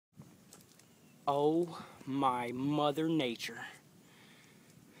Oh my mother nature.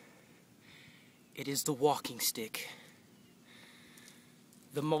 It is the walking stick.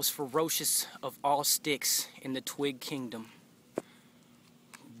 The most ferocious of all sticks in the twig kingdom.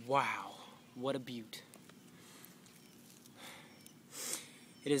 Wow, what a beaut.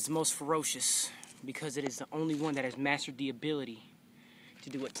 It is the most ferocious because it is the only one that has mastered the ability to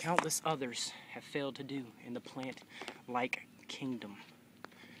do what countless others have failed to do in the plant-like kingdom.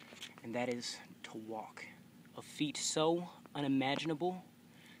 And that is to walk. A feat so unimaginable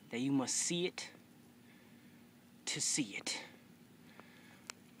that you must see it to see it.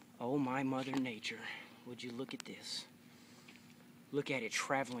 Oh my mother nature, would you look at this? Look at it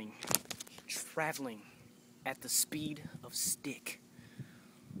traveling at the speed of stick.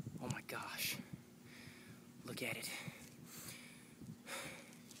 Oh my gosh, look at it.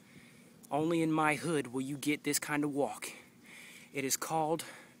 Only in my hood will you get this kind of walk. It is called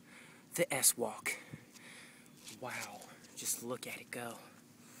the S-Walk. Wow, just look at it go.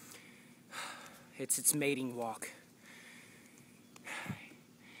 It's its mating walk.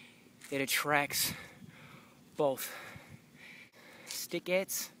 It attracts both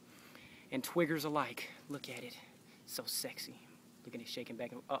stickettes and twiggers alike. Look at it, so sexy. Look at it shaking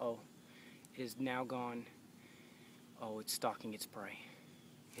back. Uh-oh, it is now gone. Oh, it's stalking its prey.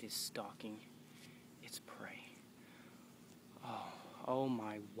 It is stalking its prey. Oh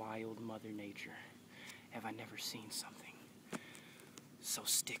my wild mother nature. Have I never seen something so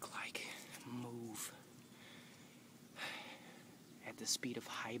stick-like move at the speed of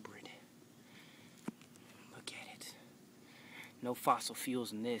hybrid? Look at it. No fossil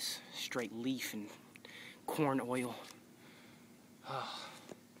fuels in this. Straight leaf and corn oil. Oh.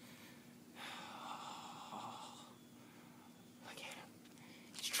 Look at him.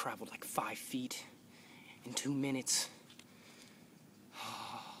 He's traveled like 5 feet in 2 minutes.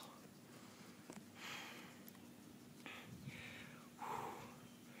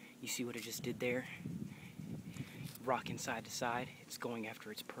 You see what it just did there? Rocking side to side. It's going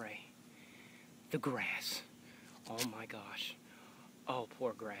after its prey. The grass. Oh my gosh. Oh,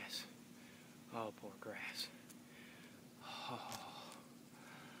 poor grass. Oh, poor grass. Oh.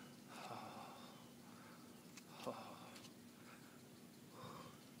 Oh. Oh.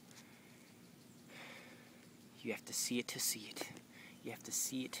 You have to see it to see it. You have to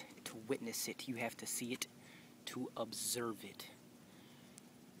see it to witness it. You have to see it to observe it.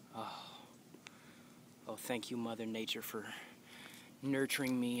 Oh, thank you, Mother Nature, for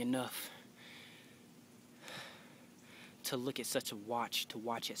nurturing me enough to look at such a watch, to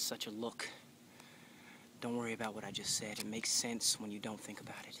watch at such a look. Don't worry about what I just said. It makes sense when you don't think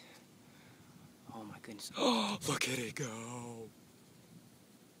about it. Oh my goodness. Oh, look at it go.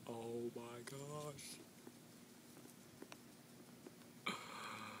 Oh my gosh.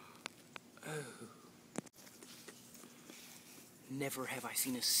 Oh. Never have I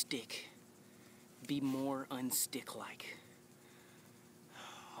seen a stick be more unstick-like.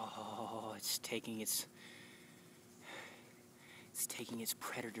 Oh, it's taking its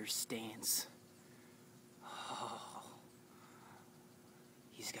predator stance. Oh,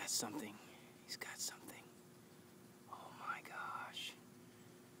 he's got something. He's got something. Oh my gosh.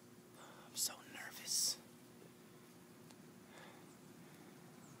 I'm so nervous.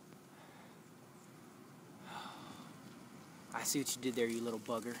 I see what you did there, you little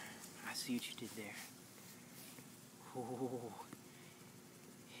bugger. I see what you did there. Oh.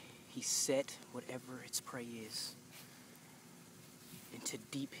 He set whatever its prey is into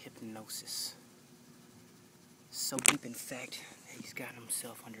deep hypnosis. So deep, in fact, that he's got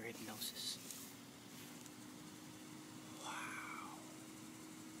himself under hypnosis. Wow.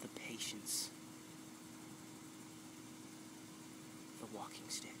 The patience. The walking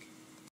stick.